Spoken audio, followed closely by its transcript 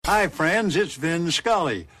Hi, friends. It's Vin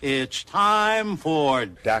Scully. It's time for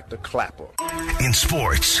Dr. Clapper. In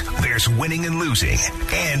sports, there's winning and losing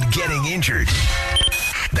and getting injured.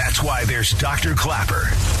 That's why there's Dr. Clapper.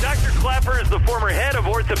 Dr. Clapper is the former head of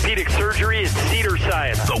orthopedic surgery at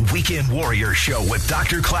Cedars-Sinai. The Weekend Warrior Show with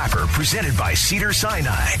Dr. Clapper, presented by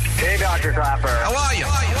Cedars-Sinai. Hey, Dr. Clapper. How are you?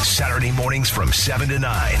 Saturday mornings from 7 to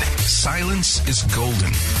 9. Silence is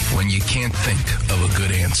golden when you can't think of a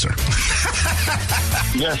good answer.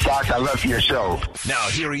 Yes, Doc, I love your show. Now,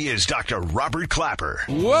 here he is, Dr. Robert Clapper.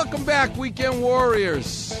 Welcome back, Weekend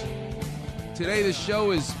Warriors. Today the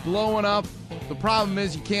show is blowing up. The problem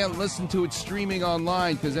is you can't listen to it streaming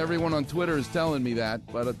online because everyone on Twitter is telling me that,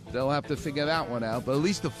 but they'll have to figure that one out. But at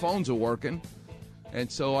least the phones are working. And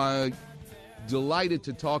so I'm delighted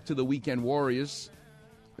to talk to the Weekend Warriors.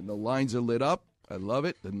 And the lines are lit up. I love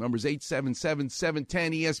it. The number's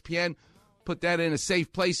 877-710-ESPN. Put that in a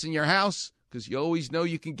safe place in your house because you always know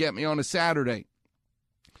you can get me on a Saturday.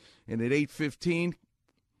 And at 8:15,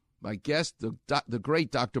 my guest, the great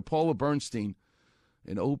Dr. Paula Bernstein,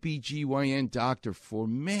 an OBGYN doctor for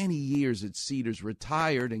many years at Cedars,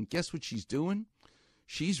 retired, and guess what she's doing?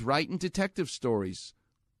 She's writing detective stories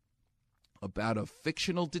about a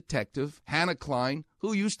fictional detective, Hannah Klein,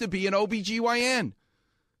 who used to be an OBGYN.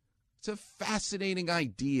 It's a fascinating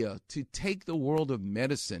idea to take the world of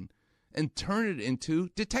medicine and turn it into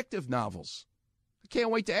detective novels. I can't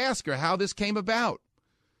wait to ask her how this came about.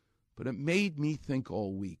 But it made me think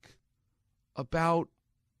all week about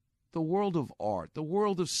the world of art, the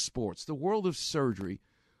world of sports, the world of surgery,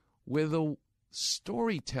 where the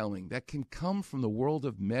storytelling that can come from the world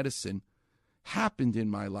of medicine happened in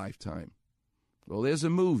my lifetime. Well, there's a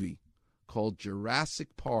movie called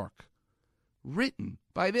Jurassic Park, written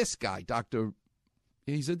by this guy,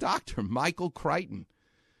 he's a doctor, Michael Crichton.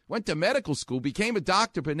 Went to medical school, became a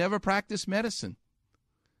doctor, but never practiced medicine.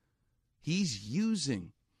 He's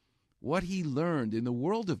using what he learned in the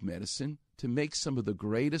world of medicine to make some of the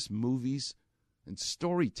greatest movies and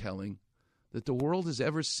storytelling that the world has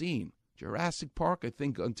ever seen. Jurassic Park, I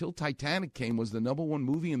think, until Titanic came, was the #1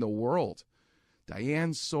 movie in the world.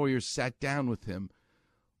 Diane Sawyer sat down with him.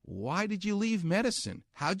 Why did you leave medicine?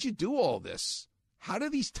 How'd you do all this? How do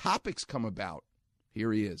these topics come about?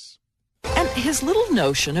 Here he is. And his little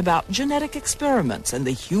notion about genetic experiments and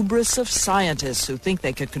the hubris of scientists who think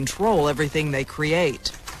they could control everything they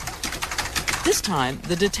create. This time,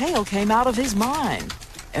 the detail came out of his mind.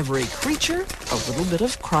 Every creature, a little bit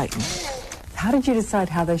of Crichton. How did you decide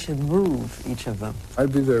how they should move, each of them?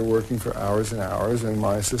 I'd be there working for hours and hours, and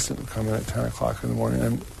my assistant would come in at 10 o'clock in the morning.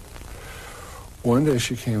 And one day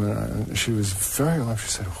she came in, and she was very alarmed. She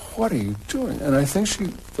said, "What are you doing?" And I think she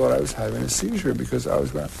thought I was having a seizure because I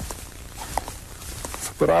was going.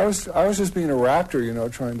 But I was just being a raptor,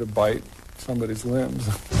 trying to bite somebody's limbs.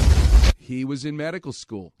 He was in medical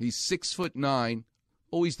school. He's 6'9",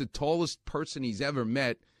 always the tallest person he's ever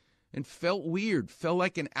met, and felt weird, felt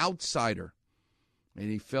like an outsider.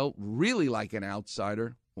 And he felt really like an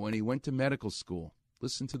outsider when he went to medical school.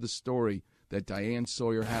 Listen to the story that Diane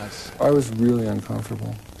Sawyer has. I was really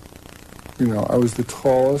uncomfortable. I was the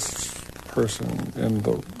tallest person in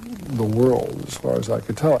the world as far as I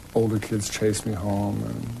could tell. Older kids chased me home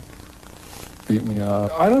and beat me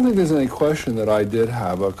up. I don't think there's any question that I did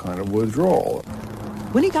have a kind of withdrawal.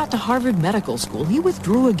 When he got to Harvard Medical School, he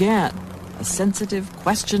withdrew again. A sensitive,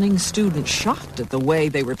 questioning student shocked at the way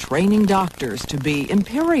they were training doctors to be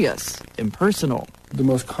imperious, impersonal. The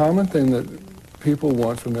most common thing that people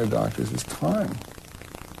want from their doctors is time.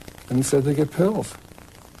 And instead they get pills.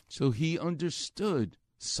 So he understood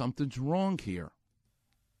something's wrong here.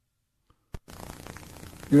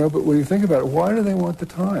 But when you think about it, why do they want the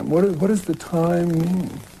time? What does the time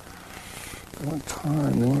mean? They want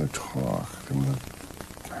time. They want to talk. They want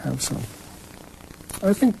to have some.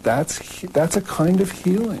 I think that's a kind of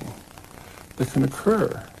healing that can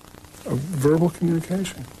occur, of verbal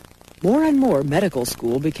communication. More and more, medical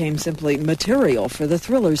school became simply material for the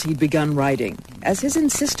thrillers he'd begun writing, as his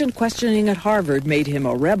insistent questioning at Harvard made him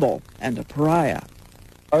a rebel and a pariah.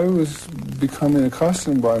 I was becoming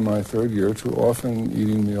accustomed by my third year to often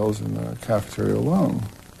eating meals in the cafeteria alone.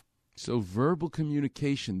 So verbal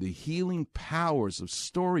communication, the healing powers of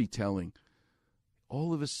storytelling,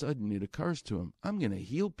 all of a sudden it occurs to him, I'm going to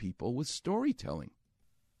heal people with storytelling.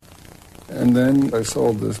 And then I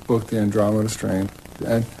sold this book, The Andromeda Strain,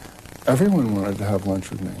 and everyone wanted to have lunch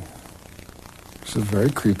with me. It was a very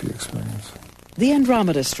creepy experience. The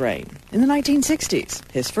Andromeda Strain, in the 1960s,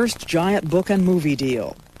 his first giant book and movie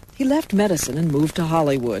deal. He left medicine and moved to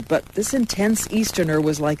Hollywood, but this intense Easterner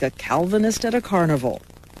was like a Calvinist at a carnival.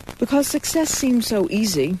 Because success seemed so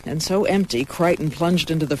easy and so empty, Crichton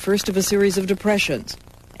plunged into the first of a series of depressions,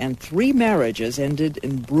 and 3 marriages ended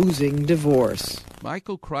in bruising divorce.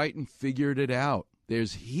 Michael Crichton figured it out.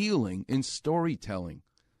 There's healing in storytelling.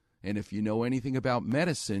 And if you know anything about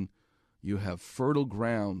medicine, you have fertile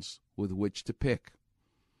grounds with which to pick.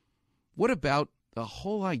 What about the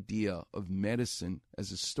whole idea of medicine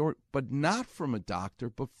as a story, but not from a doctor,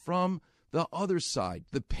 but from the other side,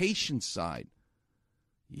 the patient side?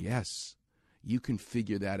 Yes, you can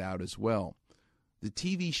figure that out as well. The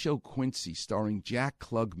TV show Quincy, starring Jack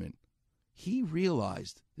Klugman, he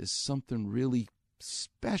realized there's something really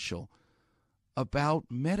special about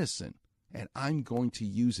medicine, and I'm going to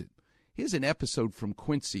use it. Here's an episode from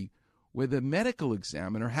Quincy where the medical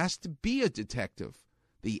examiner has to be a detective.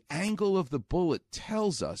 The angle of the bullet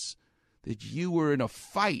tells us that you were in a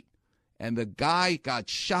fight and the guy got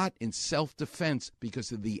shot in self-defense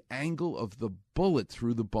because of the angle of the bullet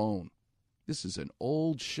through the bone. This is an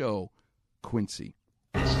old show, Quincy.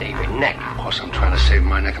 Save your neck. Of course I'm trying to save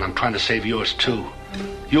my neck, and I'm trying to save yours, too.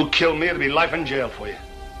 You kill me, it'll be life in jail for you.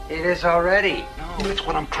 It is already. No, that's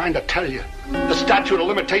what I'm trying to tell you. The statute of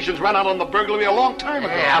limitations ran out on the burglary a long time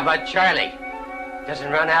ago. Yeah, how about Charlie?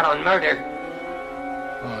 Doesn't run out on murder.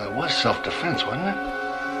 Well, it was self-defense, wasn't it?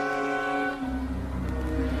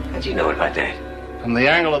 How'd you know about that? From the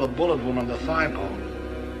angle of the bullet wound on the thigh bone.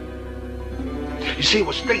 You see, it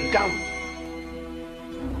was straight down.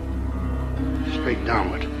 Straight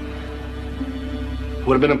downward. It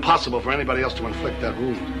would have been impossible for anybody else to inflict that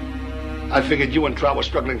wound. I figured you and Trout were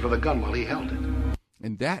struggling for the gun while he held it.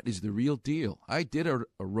 And that is the real deal. I did a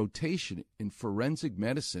rotation in forensic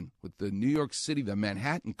medicine with the New York City, the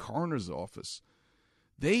Manhattan Coroner's Office.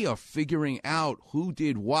 They are figuring out who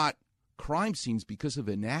did what crime scenes because of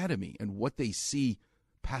anatomy and what they see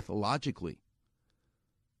pathologically.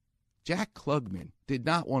 Jack Klugman did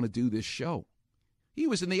not want to do this show. He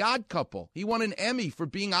was in The Odd Couple. He won an Emmy for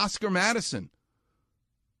being Oscar Madison.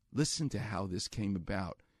 Listen to how this came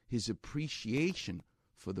about. His appreciation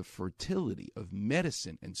for the fertility of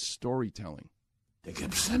medicine and storytelling. They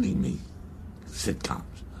kept sending me sitcoms.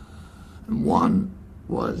 And one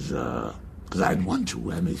was, because I'd won 2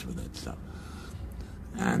 Emmys with that stuff.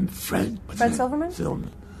 And Fred Silverman?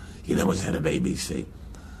 Silverman. He then was head of ABC.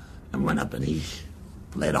 And went up and he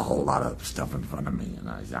laid a whole lot of stuff in front of me. And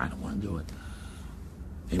I said, I don't want to do it.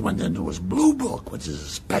 He went into his Blue Book, which is a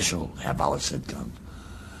special half-hour sitcom.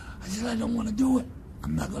 I said, I don't want to do it.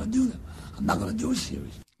 I'm not going to do that. I'm not going to do a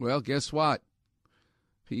series. Well, guess what?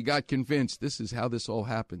 He got convinced this is how this all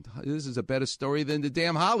happened. This is a better story than the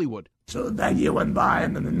damn Hollywood. So that year went by,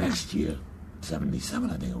 and then the next year, 77,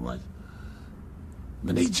 I think it was,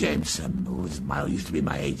 Minnie Jameson, who used to be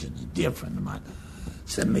my agent, a dear friend of mine,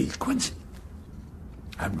 sent me Quincy.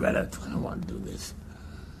 I read it. I don't want to do this.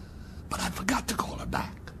 But I forgot to call her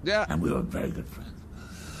back. Yeah. And we were very good friends.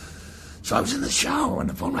 So I was in the shower when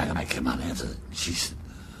the phone rang, and I came out and answered it. She said,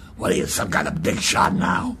 what are you, some kind of big shot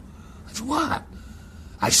now? I said, what?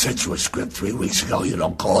 I sent you a script 3 weeks ago. You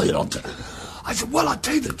don't call, you don't... I said, well, I'll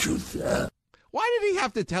tell you the truth. Why did he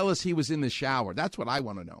have to tell us he was in the shower? That's what I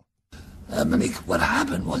want to know. Monique, what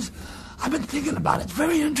happened was, I've been thinking about it. It's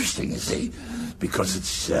very interesting, you see, because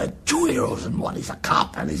it's 2 heroes in one. He's a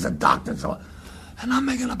cop and he's a doctor and so on. And I'm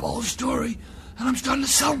making up a whole story, and I'm starting to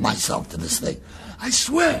sell myself to this thing. I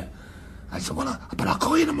swear. I said, well, but I'll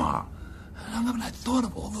call you tomorrow. And I thought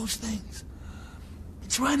of all those things.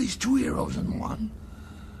 It's right, he's 2 heroes in one.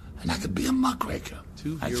 And I could be a muckraker.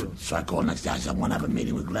 2 heroes. So I called next day. I said, I want to have a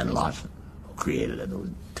meeting with Glenn Larson, who created it. It was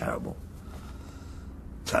terrible.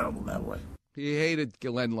 Terrible that way. He hated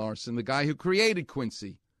Glenn Larson, the guy who created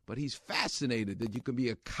Quincy. But he's fascinated that you can be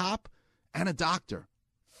a cop and a doctor.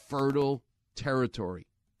 Fertile territory.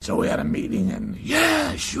 So we had a meeting, and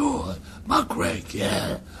yeah, sure, muckrake,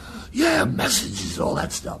 yeah. Yeah, messages, all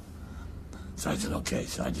that stuff. So I said, okay,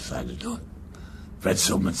 so I decided to do it. Fred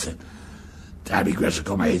Silverman said, Abby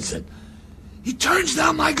Gresham, my aide, said, he turns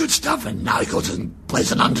down my good stuff, and now he goes and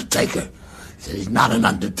plays an undertaker. He said, he's not an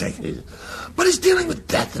undertaker. He said, but he's dealing with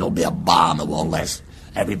death. It'll be a bomb. It won't last.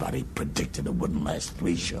 Everybody predicted it wouldn't last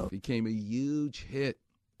 3 shows. Became a huge hit.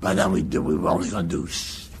 But then we were only going to do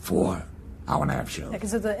 4 hour-and-a-half shows. Yeah,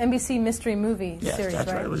 because it's the NBC Mystery Movie yes, series,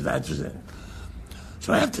 that's right? That was it.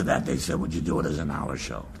 So after that, they said, would you do it as an hour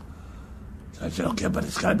show? So I said, okay, but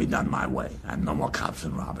it's got to be done my way. And no more cops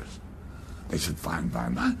and robbers. They said, fine.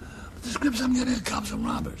 But the scripts I'm getting are cops and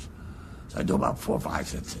robbers. So I do about 4 or 5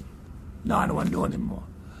 sets in. No, I don't want to do it anymore.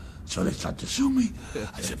 So they start to sue me.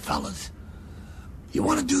 I said, fellas, you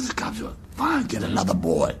want to do the cops? Fine, get another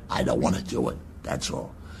boy. I don't want to do it. That's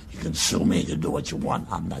all. You can sue me, you can do what you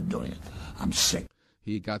want. I'm not doing it. I'm sick.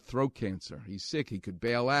 He got throat cancer. He's sick. He could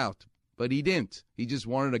bail out, but he didn't. He just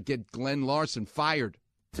wanted to get Glenn Larson fired.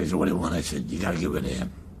 They said, what do you want? I said, you got to get rid of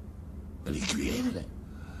him. But he created it.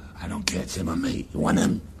 I don't care. It's him or me. You want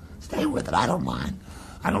him? Stay with it. I don't mind.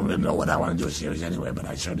 I don't really know what I want to do a series anyway, but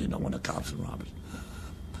I certainly don't want the Cops and Robbers.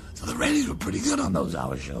 So the ratings were pretty good on those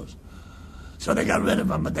hour shows. So they got rid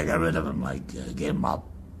of him, but they got rid of him like, gave him a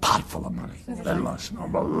pot full of money. They lost a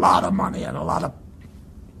lot of money and a lot of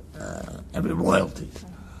every royalties.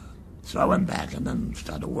 So I went back and then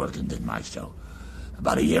started working and did my show.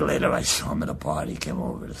 About a year later, I saw him at a party. He came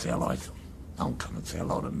over to say hello. I said, don't come and say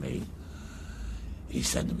hello to me. He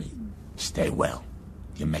said to me, stay well.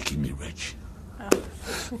 You're making me rich.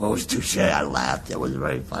 Well, it was touche. I laughed. It was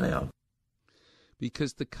very funny.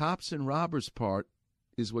 Because the Cops and Robbers part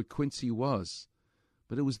is what Quincy was.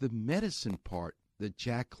 But it was the medicine part that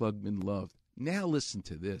Jack Klugman loved. Now listen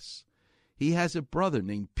to this. He has a brother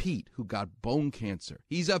named Pete who got bone cancer.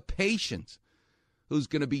 He's a patient who's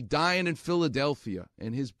going to be dying in Philadelphia.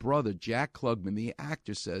 And his brother, Jack Klugman, the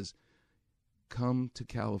actor, says, come to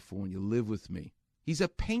California, live with me. He's a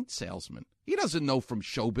paint salesman. He doesn't know from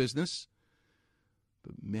show business.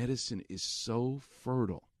 But medicine is so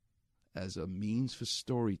fertile as a means for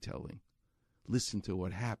storytelling. Listen to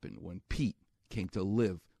what happened when Pete came to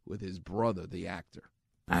live with his brother, the actor.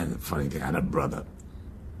 I had a funny thing. I had a brother.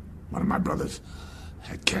 One of my brothers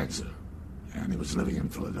had cancer, and he was living in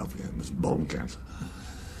Philadelphia. It was bone cancer.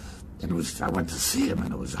 And I went to see him,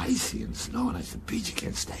 and it was icy and snow. And I said, Pete, you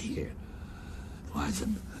can't stay here. Well, I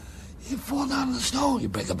said, you fall down in the snow, you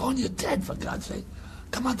break a bone, you're dead, for God's sake.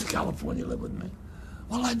 Come out to California, live with me.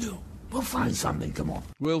 What'll I do? We'll find something, come on.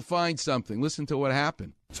 We'll find something. Listen to what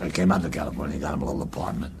happened. So he came out to California, got him a little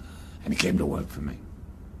apartment, and he came to work for me.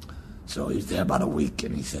 So he was there about a week,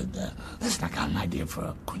 and he said, listen, I got an idea for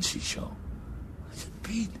a Quincy show. I said,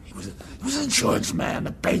 Pete, he was an insurance man,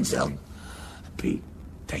 a paint salesman. Pete,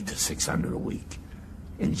 take the $600 a week.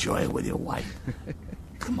 Enjoy it with your wife.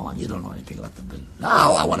 Come on, you don't know anything about the business. No,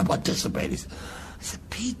 I want to participate. I said,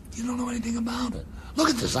 Pete, you don't know anything about it. Look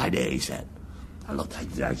at this idea, he said.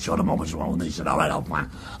 I showed him what was wrong with it. He said, all right,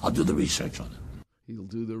 I'll do the research on it. He'll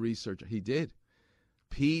do the research. He did.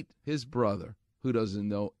 Pete, his brother, who doesn't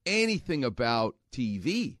know anything about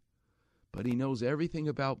TV, but he knows everything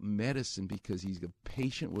about medicine because he's a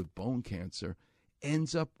patient with bone cancer,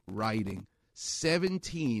 ends up writing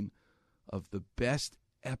 17 of the best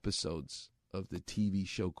episodes of the TV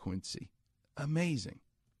show Quincy. Amazing.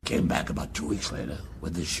 Came back about 2 weeks later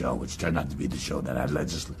with this show, which turned out to be the show that had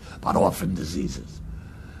about orphan diseases.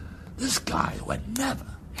 This guy who had never,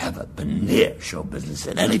 ever been near show business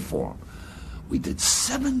in any form, we did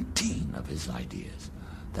 17 of his ideas.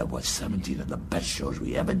 That was 17 of the best shows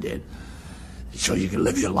we ever did. So you can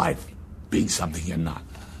live your life being something you're not.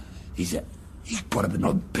 He said, he put up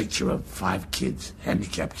a picture of 5 kids,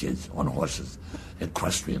 handicapped kids, on horses at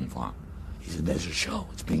Equestrian Farm. He said, there's a show.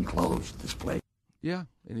 It's being closed, this place. Yeah,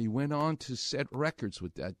 and he went on to set records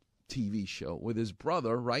with that TV show, with his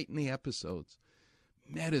brother writing the episodes.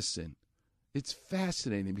 Medicine. It's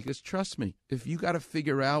fascinating because, trust me, if you got to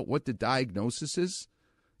figure out what the diagnosis is,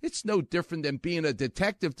 it's no different than being a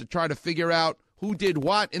detective to try to figure out who did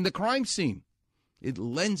what in the crime scene. It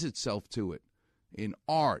lends itself to it in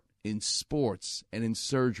art, in sports, and in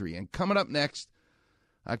surgery. And coming up next,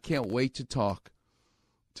 I can't wait to talk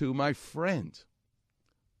to my friend,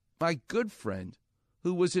 my good friend,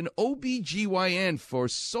 who was an OBGYN for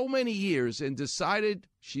so many years and decided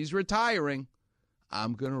she's retiring.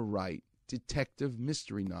 I'm going to write detective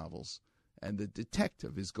mystery novels, and the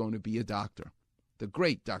detective is going to be a doctor. The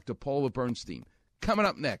great Dr. Paula Bernstein, coming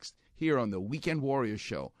up next here on the Weekend Warrior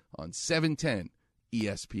Show on 710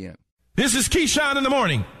 ESPN. This is Keyshawn in the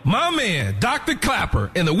morning. My man, Dr. Clapper,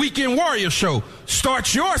 and the Weekend Warrior Show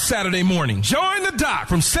starts your Saturday morning. Join the doc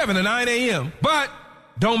from 7 to 9 a.m. But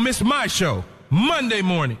don't miss my show, Monday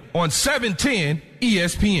morning on 710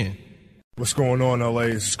 ESPN. What's going on, LA?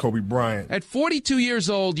 This is Kobe Bryant. At 42 years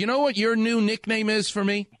old, you know what your new nickname is for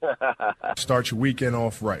me? Start your weekend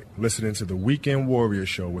off right. Listening to the Weekend Warrior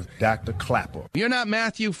Show with Dr. Clapper. You're not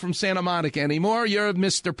Matthew from Santa Monica anymore. You're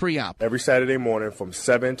Mr. Preop. Every Saturday morning from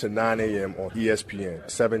 7 to 9 a.m. on ESPN,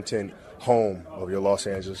 710, home of your Los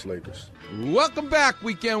Angeles Lakers. Welcome back,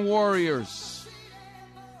 Weekend Warriors.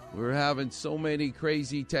 We're having so many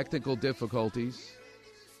crazy technical difficulties.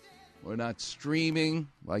 We're not streaming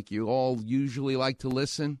like you all usually like to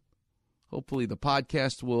listen. Hopefully the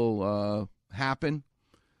podcast will happen.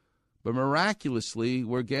 But miraculously,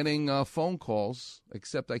 we're getting phone calls,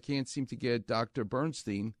 except I can't seem to get Dr.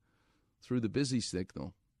 Bernstein through the busy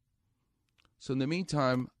signal. So in the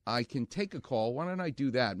meantime, I can take a call. Why don't I do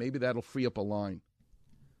that? Maybe that'll free up a line.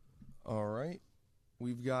 All right.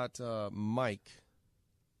 We've got Mike.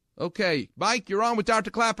 Okay, Mike, you're on with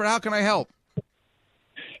Dr. Clapper. How can I help?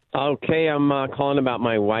 Okay, I'm calling about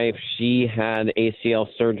my wife. She had ACL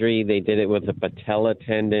surgery. They did it with a patella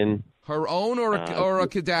tendon. Her own or a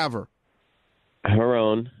cadaver? Her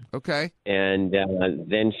own. Okay. And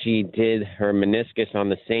then she did her meniscus on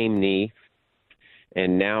the same knee,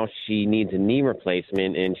 and now she needs a knee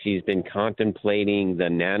replacement, and she's been contemplating the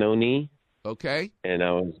nano knee. Okay. And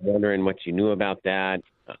I was wondering what you knew about that.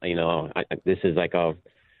 This is like a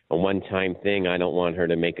one-time thing. I don't want her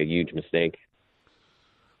to make a huge mistake.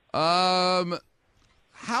 How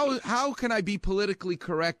can I be politically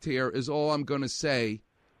correct here is all I'm going to say.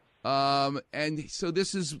 And so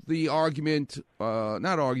this is the argument,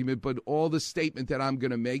 not argument, but all the statement that I'm going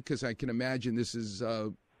to make, because I can imagine this is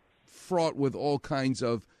fraught with all kinds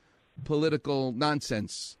of political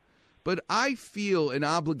nonsense. But I feel an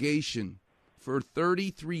obligation for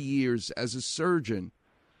 33 years as a surgeon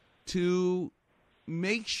to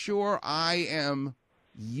make sure I am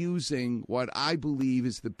using what I believe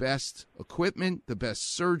is the best equipment, the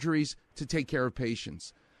best surgeries to take care of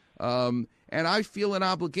patients. And I feel an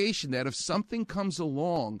obligation that if something comes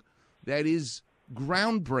along that is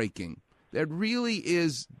groundbreaking, that really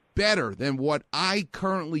is better than what I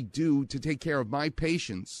currently do to take care of my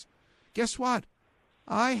patients, guess what?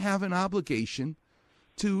 I have an obligation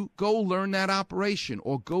to go learn that operation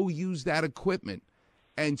or go use that equipment.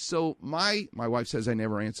 And so my wife says I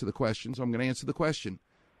never answer the question, so I'm going to answer the question.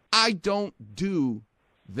 I don't do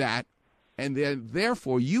that, and then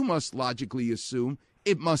therefore you must logically assume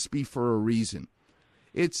it must be for a reason.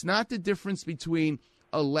 It's not the difference between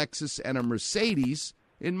a Lexus and a Mercedes.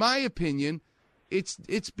 In my opinion, it's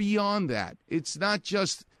beyond that. It's not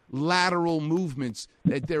just lateral movements,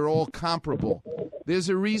 that they're all comparable. There's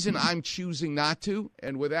a reason I'm choosing not to,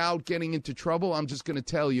 and without getting into trouble, I'm just going to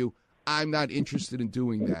tell you I'm not interested in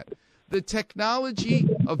doing that. The technology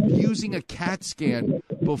of using a CAT scan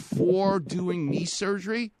before doing knee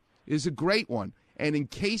surgery is a great one. And in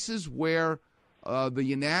cases where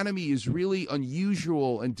the anatomy is really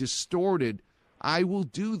unusual and distorted, I will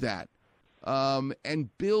do that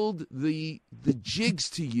and build the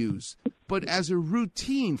jigs to use. But as a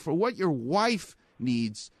routine for what your wife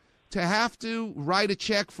needs, to have to write a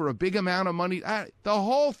check for a big amount of money, the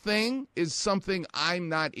whole thing is something I'm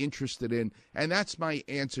not interested in, and that's my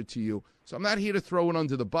answer to you. So I'm not here to throw it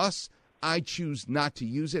under the bus. I choose not to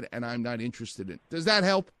use it, and I'm not interested in it. Does that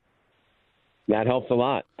help? That helps a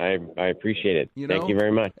lot. I appreciate it. Thank you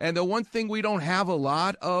very much. And the one thing we don't have a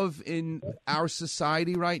lot of in our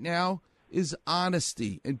society right now is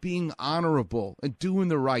honesty and being honorable and doing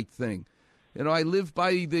the right thing. I live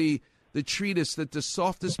by the treatise that the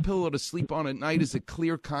softest pillow to sleep on at night is a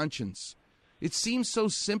clear conscience. It seems so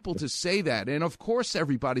simple to say that, and of course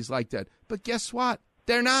everybody's like that. But guess what?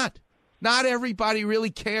 They're not. Not everybody really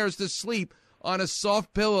cares to sleep on a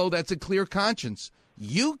soft pillow that's a clear conscience.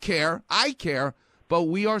 You care, I care, but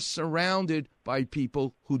we are surrounded by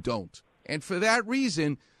people who don't. And for that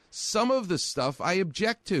reason, some of the stuff I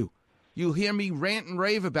object to. You'll hear me rant and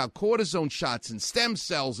rave about cortisone shots and stem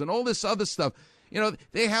cells and all this other stuff.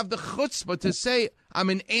 They have the chutzpah to say I'm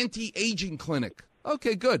an anti-aging clinic.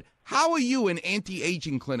 Okay, good. How are you an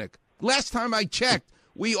anti-aging clinic? Last time I checked,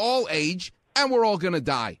 we all age and we're all going to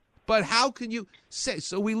die. But how can you say?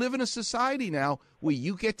 So we live in a society now where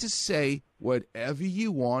you get to say whatever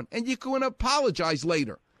you want and you can apologize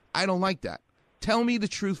later. I don't like that. Tell me the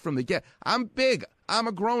truth from the get. I'm big. I'm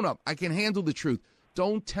a grown-up. I can handle the truth.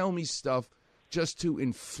 Don't tell me stuff just to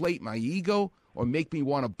inflate my ego or make me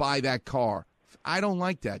want to buy that car. I don't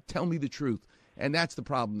like that. Tell me the truth. And that's the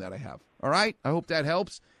problem that I have. All right? I hope that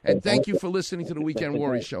helps. And thank you for listening to the Weekend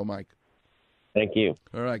Warrior Show, Mike. Thank you.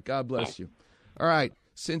 All right. God bless you. All right.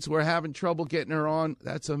 Since we're having trouble getting her on,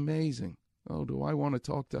 that's amazing. Oh, do I want to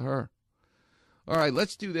talk to her? All right.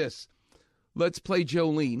 Let's do this. Let's play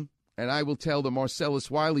Jolene, and I will tell the Marcellus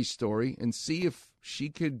Wiley story and see if she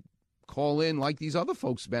could call in like these other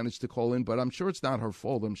folks managed to call in, but I'm sure it's not her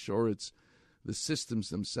fault. I'm sure it's the systems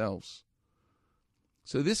themselves.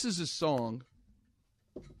 So this is a song,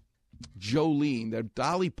 Jolene, that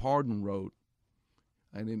Dolly Parton wrote,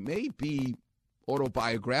 and it may be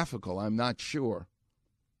autobiographical, I'm not sure.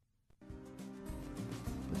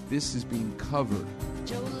 But this is being covered.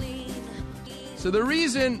 Jolene. So the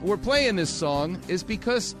reason we're playing this song is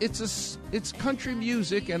because it's country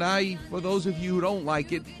music, and for those of you who don't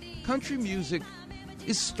like it, country music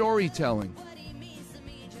is storytelling.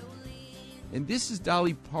 And this is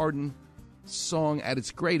Dolly Parton's song at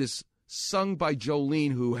its greatest, sung by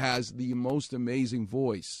Jolene, who has the most amazing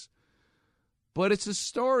voice. But it's a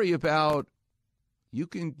story about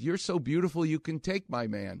You're so beautiful, you can take my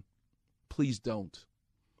man. Please don't.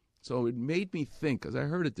 So it made me think, because I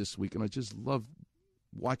heard it this week, and I just love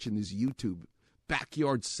watching these YouTube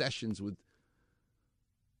backyard sessions with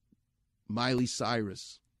Miley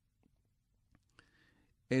Cyrus.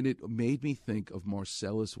 And it made me think of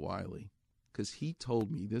Marcellus Wiley, because he told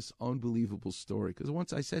me this unbelievable story. Because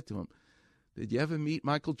once I said to him, did you ever meet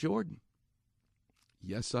Michael Jordan?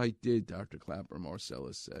 Yes, I did, Dr. Clapper,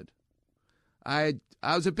 Marcellus said. I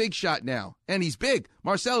was a big shot now, and he's big.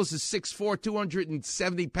 Marcellus is 6'4",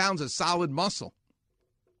 270 pounds of solid muscle.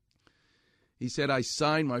 He said, I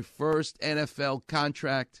signed my first NFL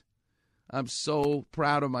contract. I'm so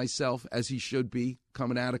proud of myself, as he should be,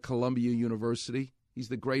 coming out of Columbia University. He's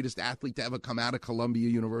the greatest athlete to ever come out of Columbia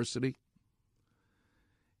University.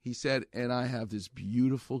 He said, and I have this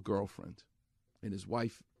beautiful girlfriend, and his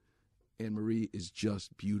wife, Anne-Marie, is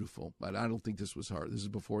just beautiful. But I don't think this was her. This is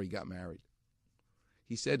before he got married.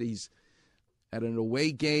 He said he's at an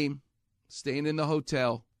away game, staying in the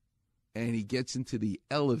hotel, and he gets into the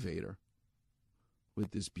elevator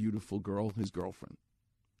with this beautiful girl, his girlfriend.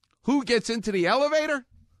 Who gets into the elevator?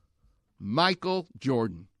 Michael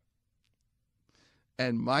Jordan.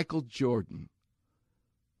 And Michael Jordan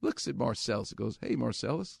looks at Marcellus and goes, hey,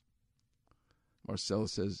 Marcellus.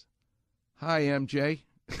 Marcellus says, hi, MJ.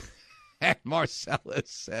 And Marcellus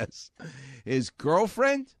says, his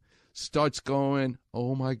girlfriend starts going,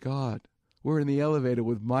 oh, my God, we're in the elevator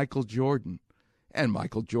with Michael Jordan. And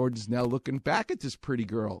Michael Jordan's now looking back at this pretty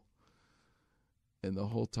girl. And the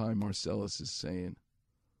whole time Marcellus is saying,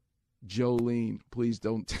 Jolene, please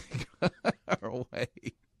don't take her away.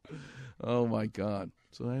 Oh, my God.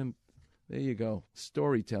 So then, there you go.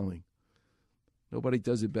 Storytelling. Nobody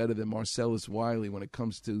does it better than Marcellus Wiley when it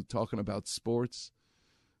comes to talking about sports.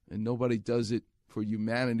 And nobody does it for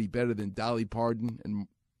humanity better than Dolly Parton and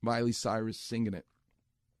Miley Cyrus singing it.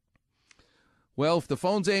 Well, if the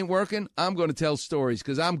phones ain't working, I'm going to tell stories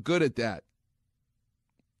because I'm good at that.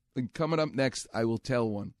 And coming up next, I will tell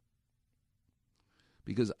one.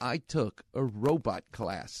 Because I took a robot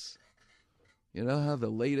class. You know how the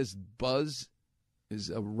latest buzz is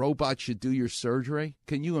a robot should do your surgery?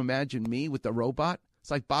 Can you imagine me with the robot? It's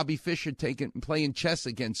like Bobby Fischer playing chess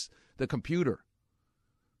against the computer.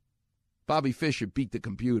 Bobby Fischer beat the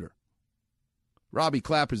computer. Robbie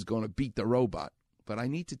Clapper's going to beat the robot. But I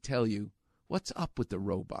need to tell you what's up with the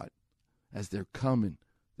robot as they're coming.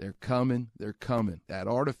 They're coming. They're coming. That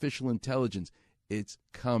artificial intelligence, it's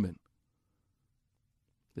coming.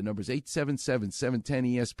 The number's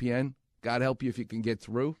 877-710-ESPN. God help you if you can get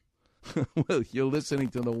through. Well, you're listening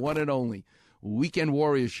to the one and only Weekend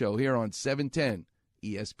Warrior Show here on 710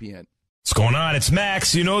 ESPN. What's going on? It's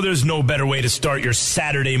Max. You know there's no better way to start your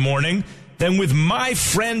Saturday morning than with my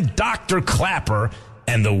friend Dr. Clapper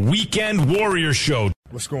and the Weekend Warrior Show.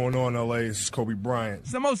 What's going on, LA? This is Kobe Bryant.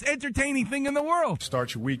 It's the most entertaining thing in the world.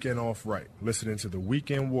 Start your weekend off right. Listening to the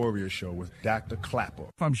Weekend Warrior Show with Dr. Clapper.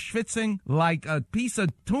 I'm schwitzing like a piece of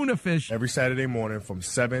tuna fish. Every Saturday morning from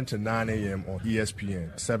 7 to 9 a.m. on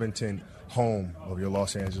ESPN, 710, home of your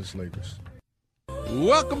Los Angeles Lakers.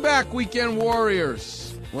 Welcome back, Weekend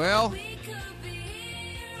Warriors. Well,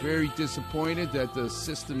 very disappointed that the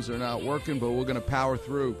systems are not working, but we're going to power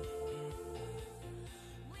through.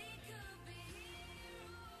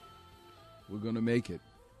 We're going to make it.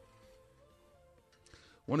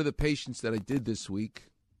 One of the patients that I did this week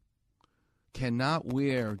cannot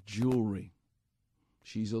wear jewelry.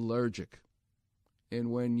 She's allergic.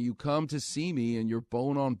 And when you come to see me and you're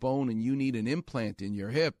bone on bone and you need an implant in your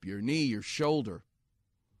hip, your knee, your shoulder,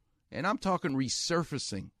 and I'm talking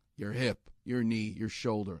resurfacing your hip, your knee, your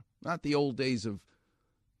shoulder, not the old days of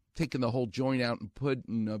taking the whole joint out and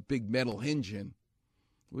putting a big metal hinge in.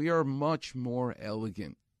 We are much more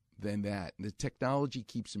elegant than that. The technology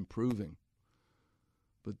keeps improving.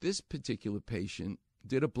 But this particular patient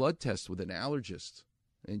did a blood test with an allergist,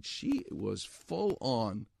 and she was full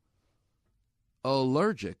on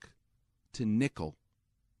allergic to nickel.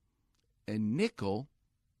 And nickel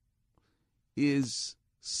is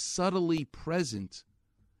subtly present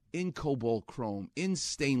in cobalt chrome, in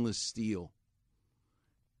stainless steel.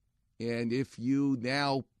 And if you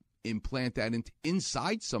now implant that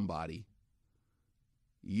inside somebody,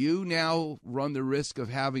 you now run the risk of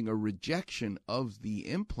having a rejection of the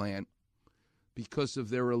implant because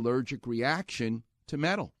of their allergic reaction to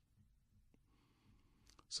metal.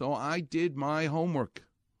 So I did my homework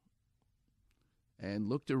and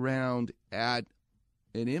looked around at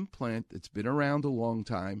an implant that's been around a long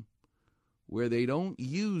time where they don't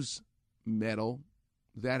use metal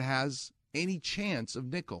that has any chance of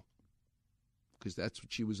nickel because that's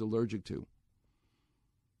what she was allergic to.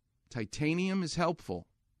 Titanium is helpful,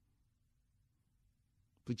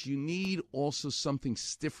 but you need also something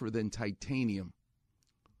stiffer than titanium.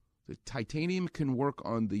 The titanium can work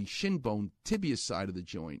on the shin bone, tibia side of the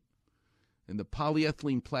joint. And the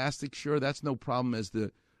polyethylene plastic, sure, that's no problem as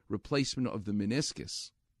the replacement of the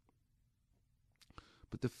meniscus.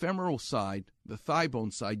 But the femoral side, the thigh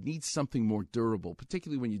bone side, needs something more durable,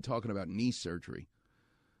 particularly when you're talking about knee surgery.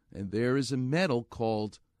 And there is a metal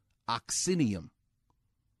called oxinium.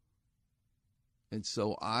 And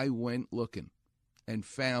so I went looking and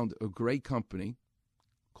found a great company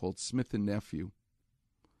called Smith & Nephew,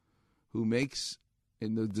 who makes,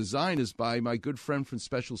 and the design is by my good friend from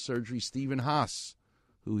Special Surgery, Stephen Haas,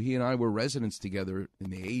 who he and I were residents together in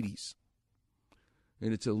the 80s.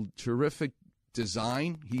 And it's a terrific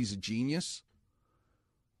design. He's a genius.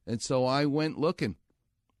 And so I went looking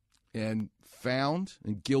and found,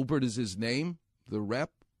 and Gilbert is his name, the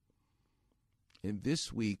rep. And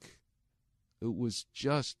this week, it was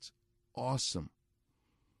just awesome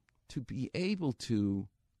to be able to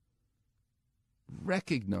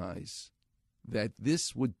recognize that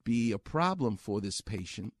this would be a problem for this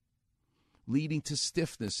patient, leading to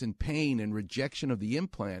stiffness and pain and rejection of the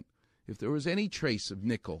implant if there was any trace of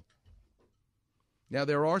nickel. Now,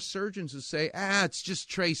 there are surgeons who say, it's just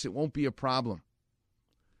trace, it won't be a problem.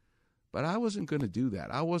 But I wasn't going to do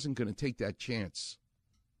that. I wasn't going to take that chance.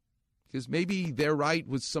 Because maybe they're right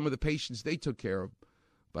with some of the patients they took care of,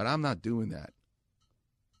 but I'm not doing that.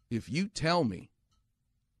 If you tell me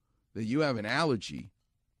that you have an allergy,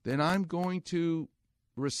 then I'm going to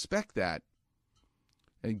respect that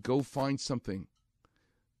and go find something.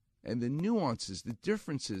 And the nuances, the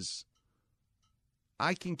differences,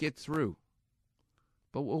 I can get through.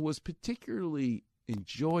 But what was particularly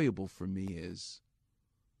enjoyable for me is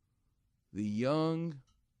the young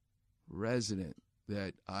resident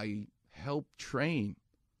that I helped train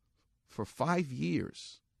for 5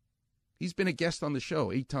 years. He's been a guest on the show,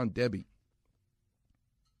 Eitan Debbie.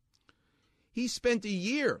 He spent a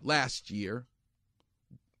year last year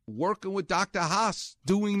working with Dr. Haas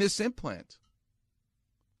doing this implant.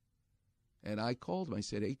 And I called him. I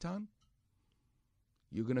said, Eitan,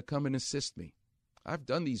 you're going to come and assist me. I've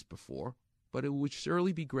done these before, but it would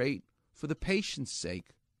surely be great for the patient's sake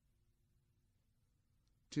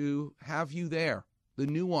to have you there, the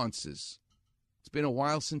nuances. It's been a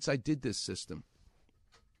while since I did this system.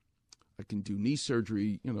 I can do knee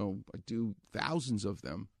surgery, I do thousands of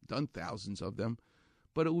them, done thousands of them,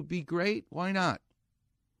 but it would be great. Why not?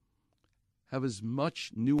 Have as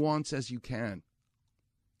much nuance as you can.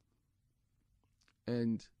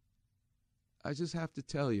 And I just have to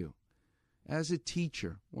tell you, as a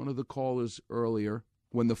teacher, one of the callers earlier,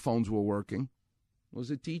 when the phones were working,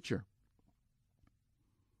 was a teacher.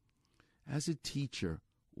 As a teacher,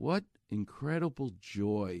 what incredible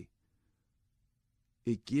joy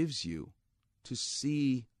it gives you to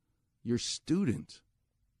see your student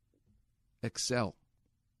excel.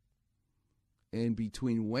 And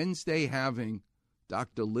between Wednesday having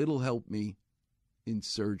Dr. Little help me in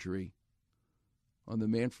surgery on the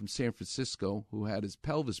man from San Francisco who had his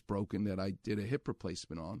pelvis broken that I did a hip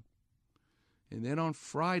replacement on, and then on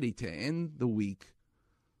Friday to end the week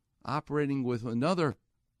operating with another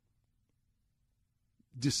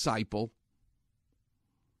disciple,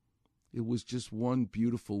 it was just one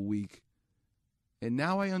beautiful week. And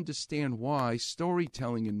now I understand why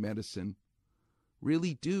storytelling and medicine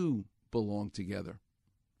really do belong together.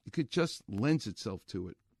 It could just lends itself to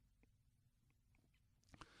it.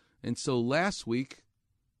 And so last week,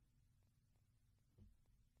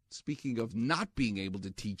 speaking of not being able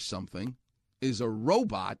to teach something, is a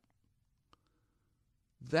robot.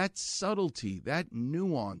 That subtlety, that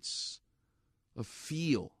nuance of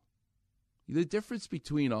feel, the difference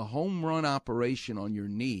between a home run operation on your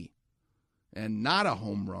knee and not a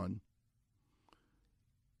home run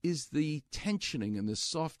is the tensioning and the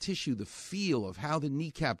soft tissue, the feel of how the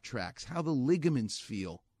kneecap tracks, how the ligaments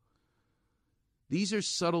feel. These are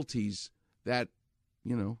subtleties that,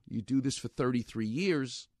 you do this for 33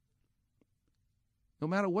 years. No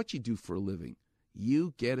matter what you do for a living,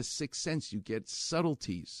 you get a sixth sense. You get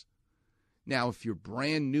subtleties. Now, if you're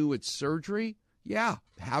brand new at surgery,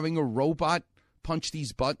 having a robot punch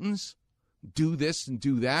these buttons, do this and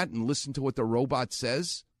do that, and listen to what the robot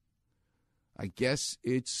says, I guess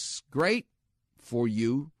it's great for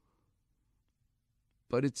you,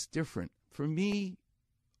 but it's different. For me,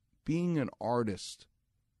 being an artist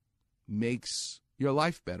makes your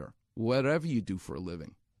life better, whatever you do for a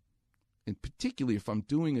living. And particularly if I'm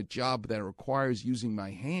doing a job that requires using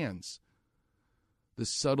my hands, the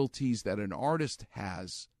subtleties that an artist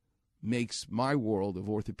has makes my world of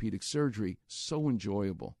orthopedic surgery so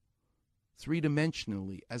enjoyable.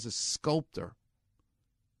 three-dimensionally, as a sculptor.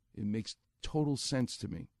 It makes total sense to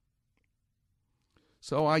me.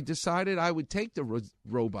 So I decided I would take the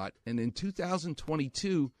robot, and in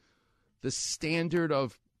 2022, the standard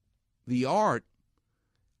of the art,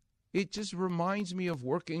 it just reminds me of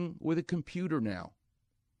working with a computer now.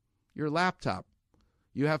 Your laptop,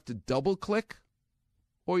 you have to double-click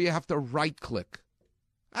or you have to right-click.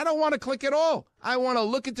 I don't want to click at all. I want to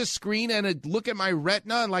look at the screen and look at my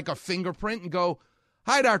retina like a fingerprint and go,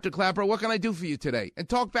 "Hi, Dr. Clapper, what can I do for you today?" And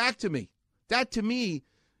talk back to me. That, to me,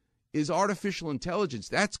 is artificial intelligence.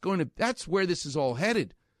 That's where this is all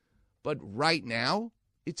headed. But right now,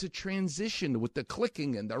 it's a transition with the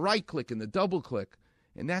clicking and the right click and the double click.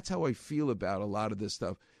 And that's how I feel about a lot of this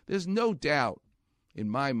stuff. There's no doubt in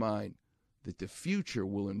my mind that the future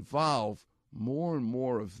will involve more and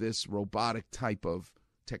more of this robotic type of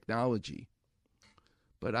technology.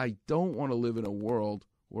 But I don't want to live in a world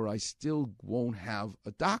where I still won't have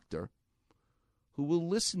a doctor who will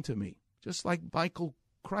listen to me, just like Michael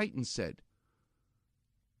Crichton said.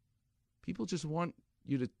 People just want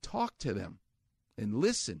you to talk to them and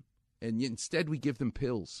listen, and instead we give them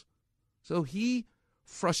pills. So he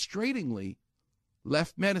frustratingly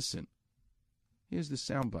left medicine. Here's the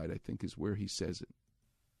soundbite, I think, is where he says it.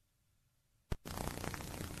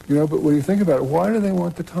 You know, but when you think about it, why do they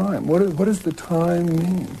want the time? What does the time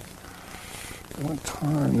mean? They want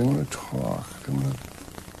time. They want to talk. They want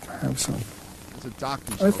to have some. It's a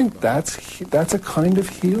doctor's. I think that's a kind of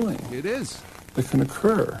healing. It is. That can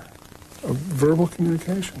occur, of verbal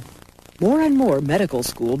communication. More and more, medical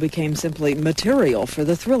school became simply material for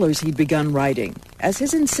the thrillers he'd begun writing, as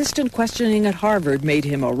his insistent questioning at Harvard made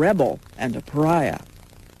him a rebel and a pariah.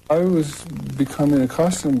 I was becoming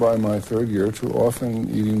accustomed by my third year to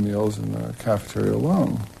often eating meals in the cafeteria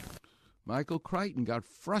alone. Michael Crichton got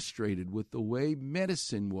frustrated with the way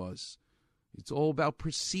medicine was. It's all about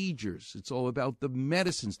procedures. It's all about the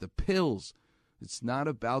medicines, the pills. It's not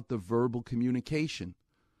about the verbal communication.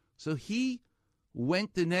 So he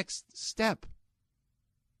went the next step.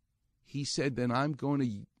 He said, then I'm going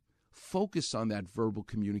to focus on that verbal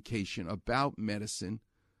communication about medicine,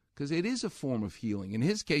 because it is a form of healing. In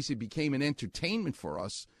his case, it became an entertainment for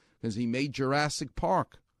us because he made Jurassic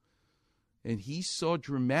Park. And he saw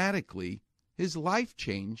dramatically his life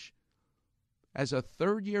change as a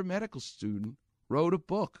third-year medical student, wrote a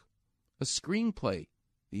book, a screenplay,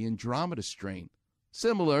 The Andromeda Strain.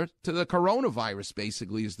 Similar to the coronavirus,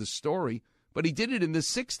 basically, is the story, but he did it in the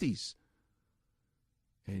 60s.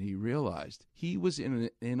 And he realized he was,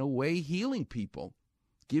 in a way, healing people,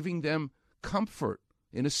 giving them comfort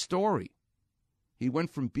in a story. He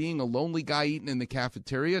went from being a lonely guy eating in the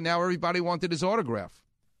cafeteria, now everybody wanted his autograph.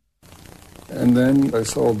 And then I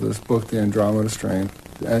sold this book, The Andromeda Strain,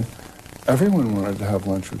 and everyone wanted to have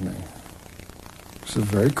lunch with me. It was a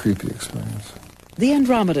very creepy experience. The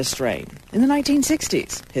Andromeda Strain, in the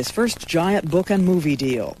 1960s, his first giant book and movie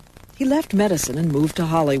deal. He left medicine and moved to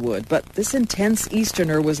Hollywood, but this intense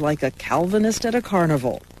Easterner was like a Calvinist at a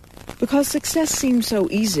carnival. Because success seemed so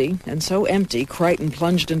easy and so empty, Crichton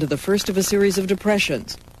plunged into the first of a series of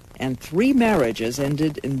depressions, and 3 marriages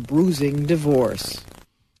ended in bruising divorce.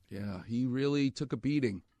 Yeah, he really took a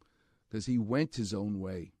beating because he went his own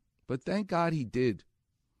way. But thank God he did.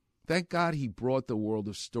 Thank God he brought the world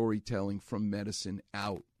of storytelling from medicine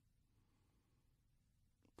out.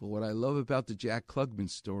 But what I love about the Jack Klugman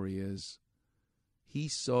story is he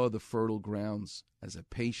saw the fertile grounds as a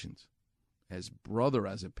patient, as brother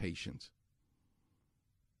as a patient.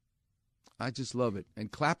 I just love it.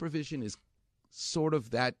 And Clapper Vision is sort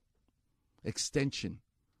of that extension.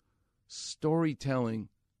 Storytelling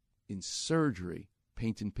in surgery,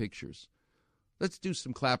 painting pictures. Let's do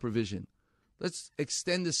some Clapper Vision. Let's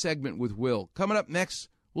extend the segment with Will. Coming up next,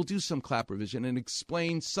 we'll do some Clapper Vision and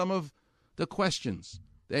explain some of the questions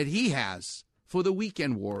that he has for the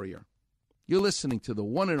Weekend Warrior. You're listening to the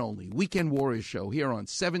one and only Weekend Warrior Show here on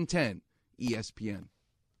 710 ESPN.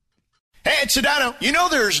 Hey, it's Sedano. You know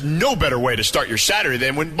there's no better way to start your Saturday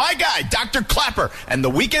than when my guy, Dr. Clapper, and the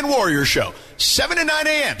Weekend Warrior Show, 7 to 9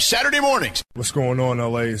 a.m. Saturday mornings. What's going on,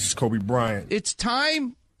 L.A.? This is Kobe Bryant. It's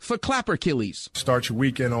time for Clapper Achilles. Start your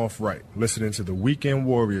weekend off right. Listening to the Weekend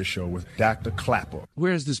Warrior Show with Dr. Clapper.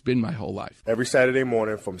 Where has this been my whole life? Every Saturday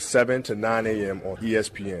morning from 7 to 9 a.m. on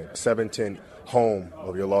ESPN, 710, home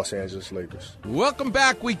of your Los Angeles Lakers. Welcome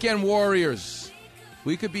back, Weekend Warriors.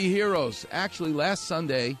 We could be heroes. Actually, last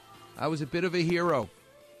Sunday, I was a bit of a hero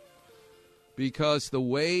because the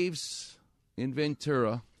waves in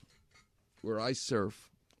Ventura, where I surf,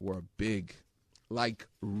 were big, like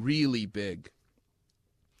really big.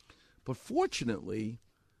 But fortunately,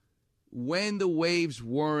 when the waves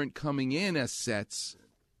weren't coming in as sets,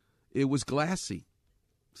 it was glassy.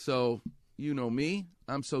 So, you know me,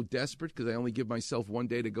 I'm so desperate because I only give myself one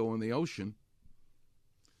day to go in the ocean.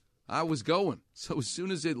 I was going. So as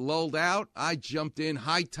soon as it lulled out, I jumped in,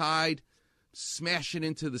 high tide, smashing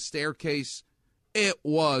into the staircase. It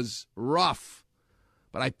was rough.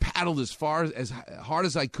 But I paddled as hard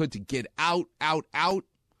as I could to get out.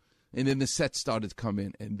 And then the sets started to come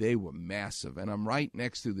in, and they were massive. And I'm right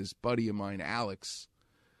next to this buddy of mine, Alex.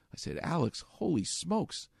 I said, Alex, holy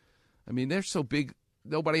smokes. I mean, they're so big,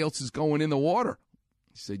 nobody else is going in the water.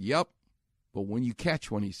 He said, yep. But when you catch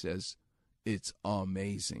one, he says, it's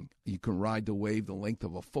amazing. You can ride the wave the length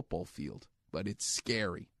of a football field, but it's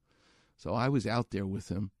scary. So I was out there with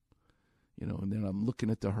him, and then I'm looking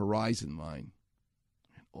at the horizon line.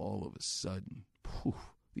 And all of a sudden,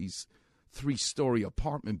 these 3-story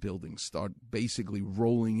apartment buildings start basically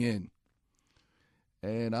rolling in.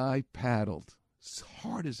 And I paddled as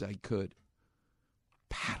hard as I could.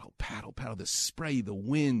 Paddle, the spray, the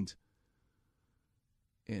wind.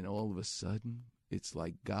 And all of a sudden, it's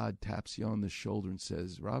like God taps you on the shoulder and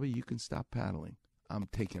says, Robbie, you can stop paddling. I'm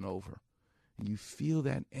taking over. And you feel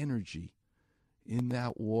that energy in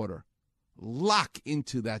that water lock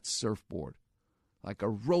into that surfboard like a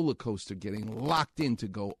roller coaster getting locked in to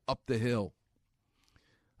go up the hill.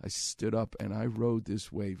 I stood up and I rode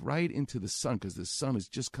this wave right into the sun because the sun is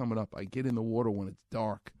just coming up. I get in the water when it's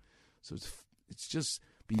dark. So it's just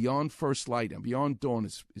beyond first light and beyond dawn.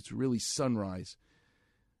 It's really sunrise.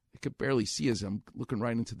 I could barely see as I'm looking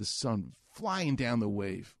right into the sun, flying down the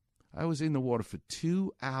wave. I was in the water for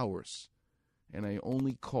 2 hours, and I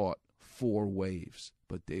only caught 4 waves,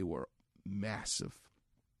 but they were massive.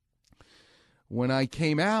 When I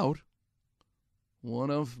came out, one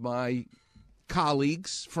of my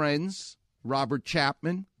colleagues, friends, Robert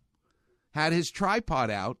Chapman, had his tripod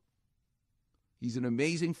out. He's an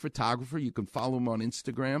amazing photographer. You can follow him on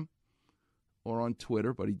Instagram or on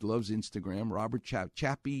Twitter, but he loves Instagram. Robert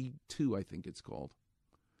Chappie 2, I think it's called.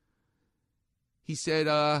 He said,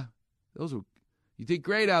 you did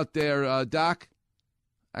great out there, Doc.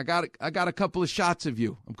 I got a couple of shots of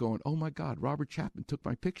you. I'm going, oh, my God, Robert Chapman took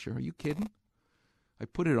my picture. Are you kidding? I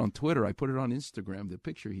put it on Twitter. I put it on Instagram, the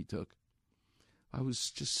picture he took. I was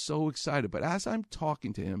just so excited. But as I'm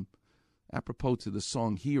talking to him, apropos to the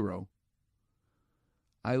song Hero,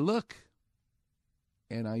 I look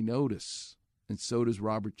and I notice, and so does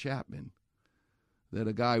Robert Chapman, that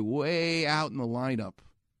a guy way out in the lineup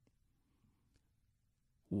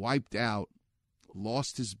wiped out,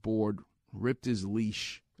 lost his board, ripped his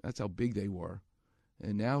leash. That's how big they were.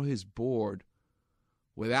 And now his board,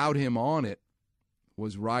 without him on it,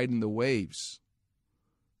 was riding the waves,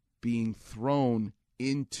 being thrown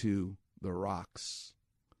into the rocks.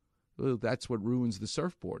 Well, that's what ruins the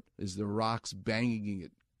surfboard, is the rocks banging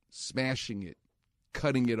it, smashing it,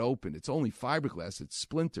 cutting it open. It's only fiberglass. It's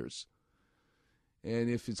splinters. And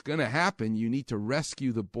if it's going to happen, you need to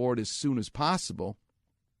rescue the board as soon as possible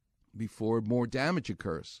before more damage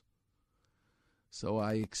occurs. So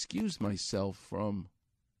I excused myself from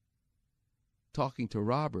talking to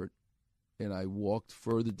Robert, and I walked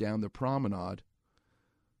further down the promenade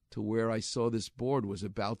to where I saw this board was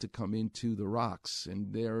about to come into the rocks.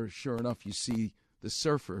 And there, sure enough, you see the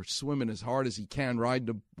surfer swimming as hard as he can, riding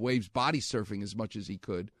the waves, body surfing as much as he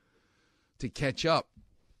could to catch up.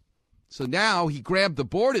 So now he grabbed the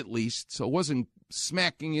board at least, so it wasn't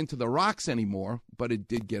smacking into the rocks anymore, but it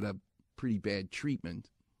did get a pretty bad treatment.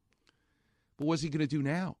 But what's he going to do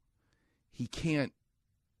now? He can't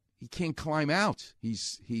climb out.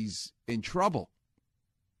 He's in trouble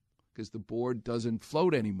because the board doesn't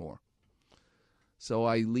float anymore. So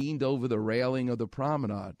I leaned over the railing of the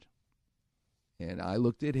promenade, and I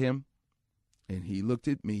looked at him, and he looked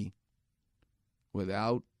at me.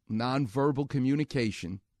 Without nonverbal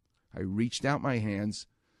communication, I reached out my hands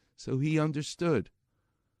so he understood.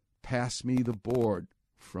 Pass me the board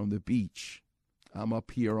from the beach. I'm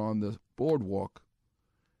up here on the boardwalk,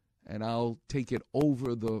 and I'll take it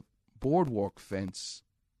over the boardwalk fence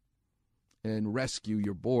and rescue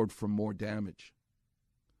your board from more damage.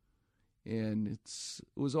 And it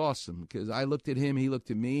was awesome because I looked at him, he looked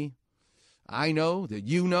at me. I know that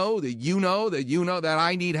you know that you know that you know that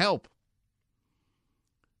I need help.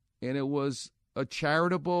 And it was a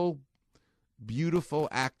charitable, beautiful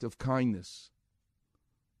act of kindness.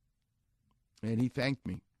 And he thanked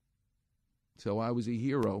me. So I was a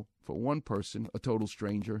hero for one person, a total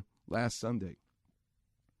stranger, last Sunday.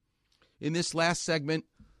 In this last segment,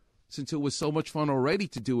 since it was so much fun already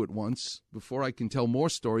to do it once, before I can tell more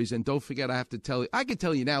stories, and don't forget I can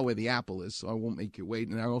tell you now where the apple is, so I won't make you wait,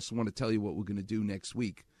 and I also want to tell you what we're going to do next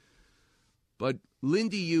week. But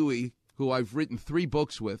Lindy Huey, who I've written 3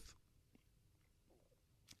 books with,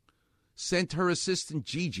 sent her assistant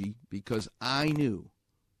Gigi because I knew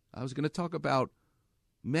I was going to talk about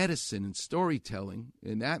medicine and storytelling,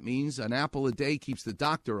 and that means an apple a day keeps the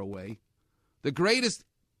doctor away. The greatest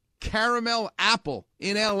caramel apple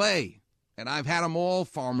in L.A., and I've had them all,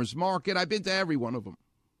 Farmer's Market. I've been to every one of them.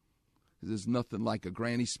 There's nothing like a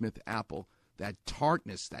Granny Smith apple. That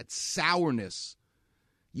tartness, that sourness.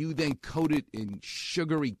 You then coat it in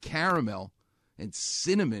sugary caramel and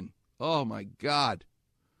cinnamon. Oh, my God.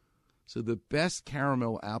 So the best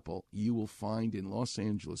caramel apple you will find in Los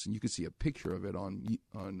Angeles, and you can see a picture of it on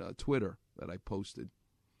Twitter that I posted,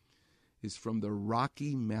 is from the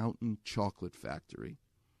Rocky Mountain Chocolate Factory.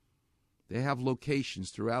 They have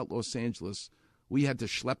locations throughout Los Angeles. We had to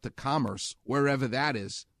schlep to Commerce, wherever that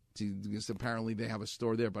is, because apparently they have a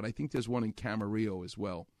store there. But I think there's one in Camarillo as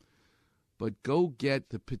well. But go get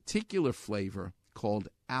the particular flavor called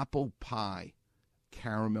apple pie,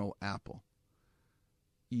 caramel apple.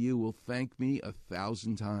 You will thank me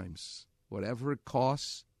 1,000 times. Whatever it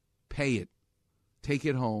costs, pay it. Take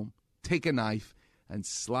it home, take a knife, and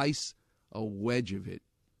slice a wedge of it.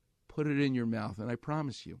 Put it in your mouth, and I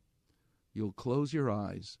promise you, you'll close your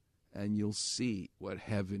eyes, and you'll see what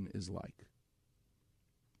heaven is like.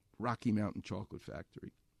 Rocky Mountain Chocolate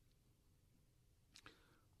Factory.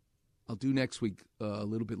 I'll do next week a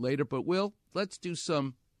little bit later, but Will, let's do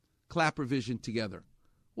some Clapper Vision together.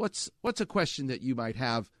 What's a question that you might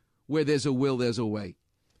have where there's a will, there's a way?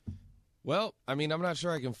 Well, I mean, I'm not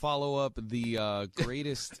sure I can follow up the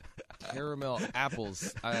greatest caramel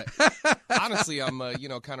apples. Honestly, I'm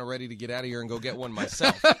kind of ready to get out of here and go get one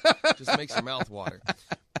myself. Just makes your mouth water.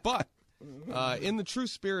 But in the true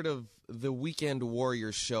spirit of the Weekend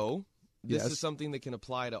Warriors show, this is something that can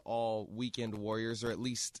apply to all weekend warriors, or at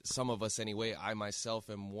least some of us anyway. I myself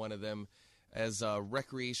am one of them. As a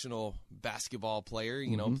recreational basketball player,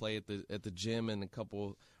 play at the gym and a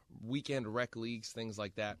couple weekend rec leagues, things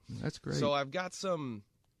like that. That's great. So I've got some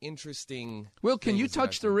interesting. Will, can you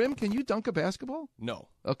touch the rim? Can you dunk a basketball? No.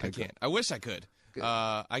 Okay, I can't. I wish I could.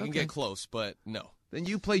 I can get close, but no. Then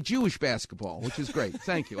you play Jewish basketball, which is great.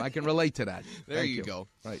 Thank you. I can relate to that. There you go.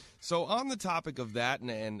 Right. So on the topic of that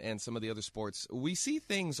and some of the other sports, we see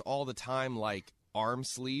things all the time like arm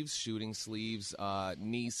sleeves, shooting sleeves,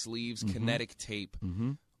 knee sleeves, kinetic tape,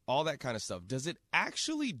 all that kind of stuff. Does it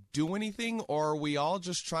actually do anything, or are we all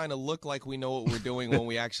just trying to look like we know what we're doing when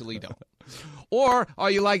we actually don't? Or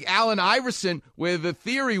are you like Allen Iverson, where the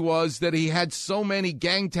theory was that he had so many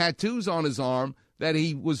gang tattoos on his arm that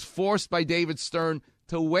he was forced by David Stern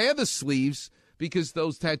to wear the sleeves because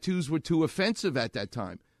those tattoos were too offensive at that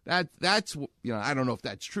time? That's I don't know if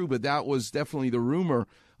that's true, but that was definitely the rumor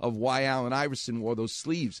of why Allen Iverson wore those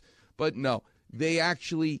sleeves. But no, they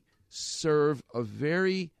actually serve a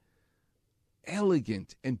very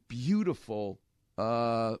elegant and beautiful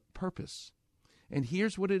purpose. And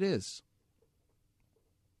here's what it is.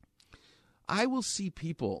 I will see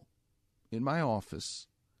people in my office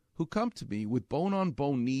who come to me with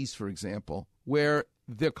bone-on-bone knees, for example, where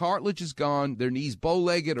their cartilage is gone, their knee's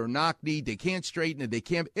bow-legged or knock-kneed, they can't straighten it,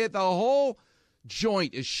 the whole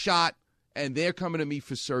joint is shot, and they're coming to me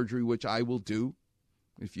for surgery, which I will do.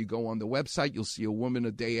 If you go on the website, you'll see a woman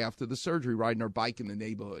a day after the surgery riding her bike in the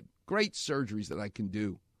neighborhood. Great surgeries that I can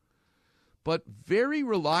do. But very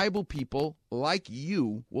reliable people like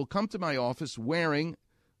you will come to my office wearing,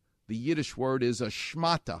 the Yiddish word is a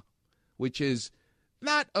shmata, which is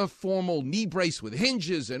not a formal knee brace with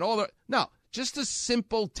hinges and all that. No, just a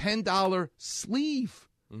simple $10 sleeve.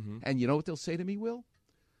 And you know what they'll say to me, Will?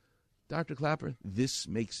 Dr. Clapper, this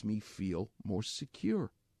makes me feel more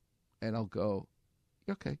secure. And I'll go,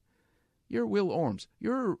 okay, you're Will Orms.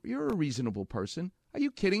 You're a reasonable person. Are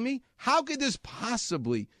you kidding me? How could this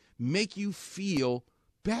possibly make you feel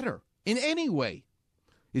better in any way?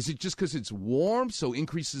 Is it just because it's warm, so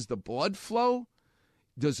increases the blood flow?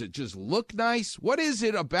 Does it just look nice? What is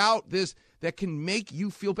it about this that can make you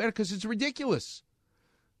feel better? Because it's ridiculous.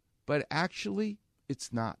 But actually,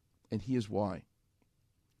 it's not. And here's why.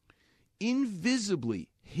 Invisibly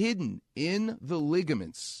hidden in the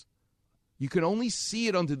ligaments, you can only see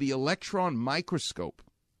it under the electron microscope,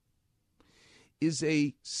 is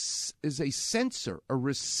a sensor, a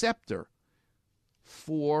receptor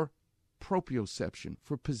for proprioception,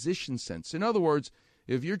 for position sense. In other words,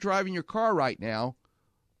 if you're driving your car right now,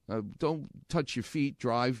 don't touch your feet,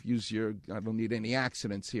 drive, I don't need any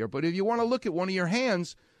accidents here, but if you want to look at one of your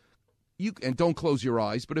hands, and don't close your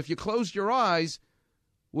eyes, but if you close your eyes,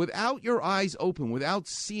 without your eyes open, without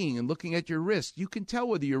seeing and looking at your wrist, you can tell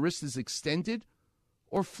whether your wrist is extended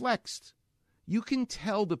or flexed. You can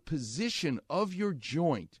tell the position of your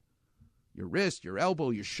joint, your wrist, your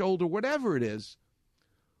elbow, your shoulder, whatever it is,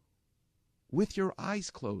 with your eyes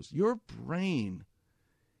closed. Your brain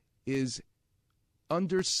is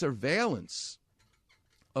under surveillance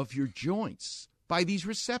of your joints by these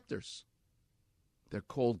receptors. They're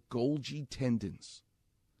called Golgi tendons.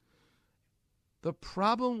 The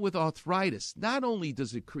problem with arthritis, not only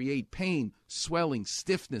does it create pain, swelling,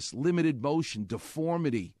 stiffness, limited motion,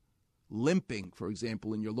 deformity, limping, for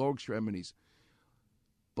example, in your lower extremities,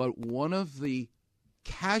 but one of the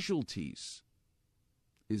casualties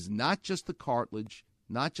is not just the cartilage,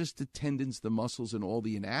 not just the tendons, the muscles, and all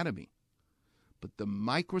the anatomy, but the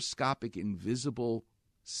microscopic invisible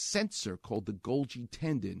sensor called the Golgi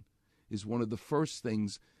tendon is one of the first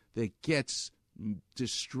things that gets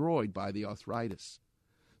destroyed by the arthritis.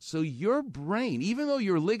 So your brain, even though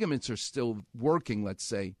your ligaments are still working, let's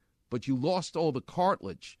say, but you lost all the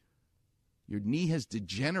cartilage, your knee has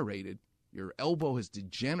degenerated, your elbow has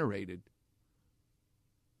degenerated,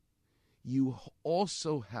 you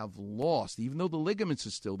also have lost, even though the ligaments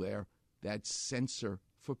are still there, that sensor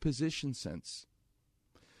for position sense.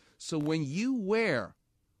 So when you wear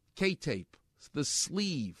K-tape, the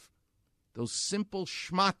sleeve, those simple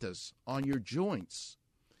schmatas on your joints,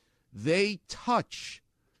 they touch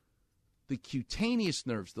the cutaneous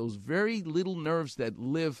nerves, those very little nerves that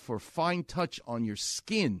live for fine touch on your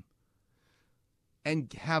skin,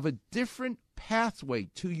 and have a different pathway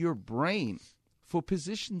to your brain for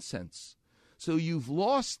position sense. So you've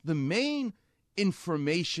lost the main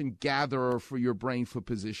information gatherer for your brain for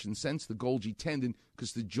position sense, the Golgi tendon,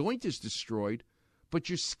 because the joint is destroyed, but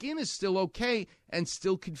your skin is still okay and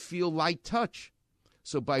still can feel light touch.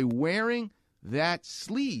 So by wearing that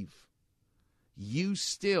sleeve, you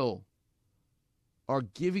still are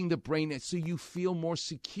giving the brain, so you feel more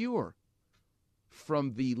secure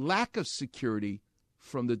from the lack of security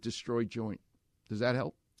from the destroyed joint. Does that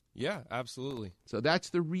help? Yeah, absolutely. So that's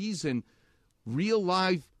the reason real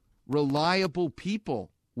live, reliable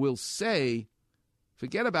people will say,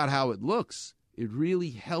 forget about how it looks. It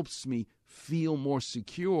really helps me feel more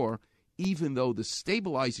secure, even though the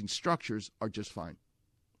stabilizing structures are just fine.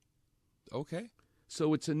 Okay.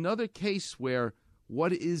 So it's another case where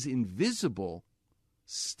what is invisible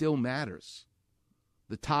still matters.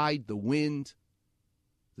 The tide, the wind,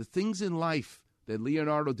 the things in life that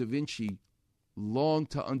Leonardo da Vinci longed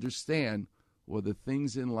to understand were the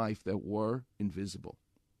things in life that were invisible.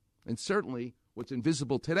 And certainly what's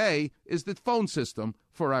invisible today is the phone system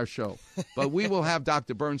for our show. But we will have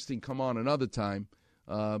Dr. Bernstein come on another time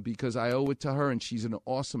because I owe it to her, and she's an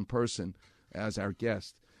awesome person as our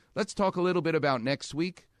guest. Let's talk a little bit about next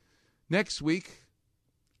week. Next week,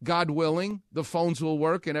 God willing, the phones will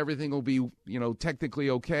work and everything will be, technically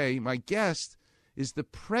okay. My guest is the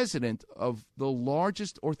president of the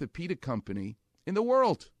largest orthopedic company in the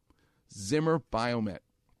world, Zimmer Biomet.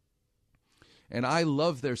 And I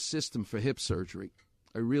love their system for hip surgery.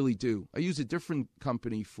 I really do. I use a different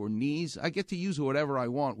company for knees. I get to use whatever I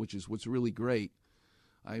want, which is what's really great.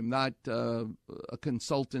 I'm not a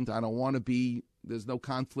consultant. I don't want to be. There's no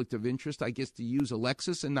conflict of interest. I get to use a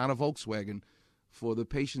Lexus and not a Volkswagen for the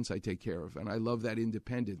patients I take care of, and I love that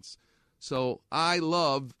independence. So I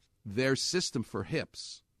love their system for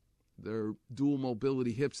hips, their dual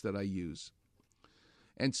mobility hips that I use.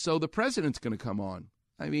 And so the president's going to come on.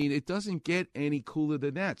 I mean, it doesn't get any cooler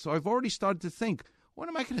than that. So I've already started to think, what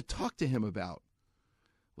am I going to talk to him about?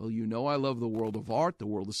 Well, I love the world of art, the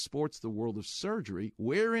world of sports, the world of surgery.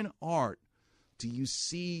 Where in art do you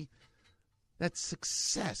see that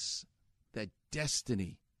success, that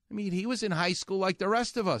destiny? I mean, he was in high school like the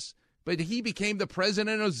rest of us, but he became the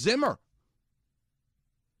president of Zimmer.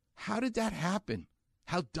 How did that happen?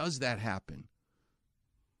 How does that happen?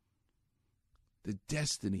 The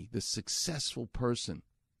destiny, the successful person.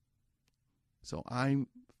 So I'm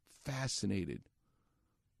fascinated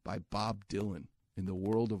by Bob Dylan in the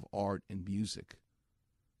world of art and music.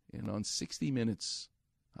 And on 60 Minutes,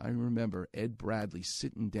 I remember Ed Bradley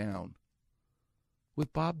sitting down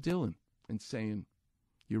with Bob Dylan and saying,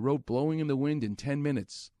 "You wrote Blowing in the Wind in 10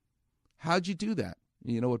 minutes. How'd you do that?"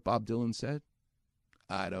 And you know what Bob Dylan said?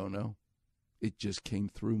 "I don't know. It just came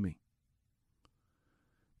through me."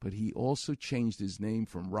 But he also changed his name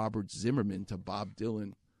from Robert Zimmerman to Bob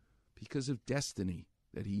Dylan because of destiny,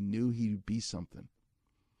 that he knew he'd be something.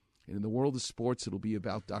 And in the world of sports, it'll be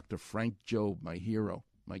about Dr. Frank Jobe, my hero,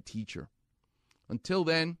 my teacher. Until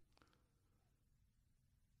then,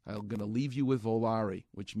 I'm going to leave you with Volare,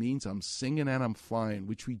 which means I'm singing and I'm flying,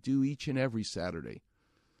 which we do each and every Saturday.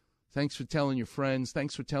 Thanks for telling your friends.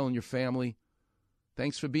 Thanks for telling your family.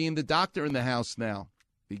 Thanks for being the doctor in the house now.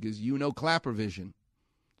 because you know Clapper Vision.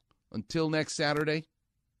 Until next Saturday,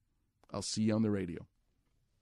 I'll see you on the radio.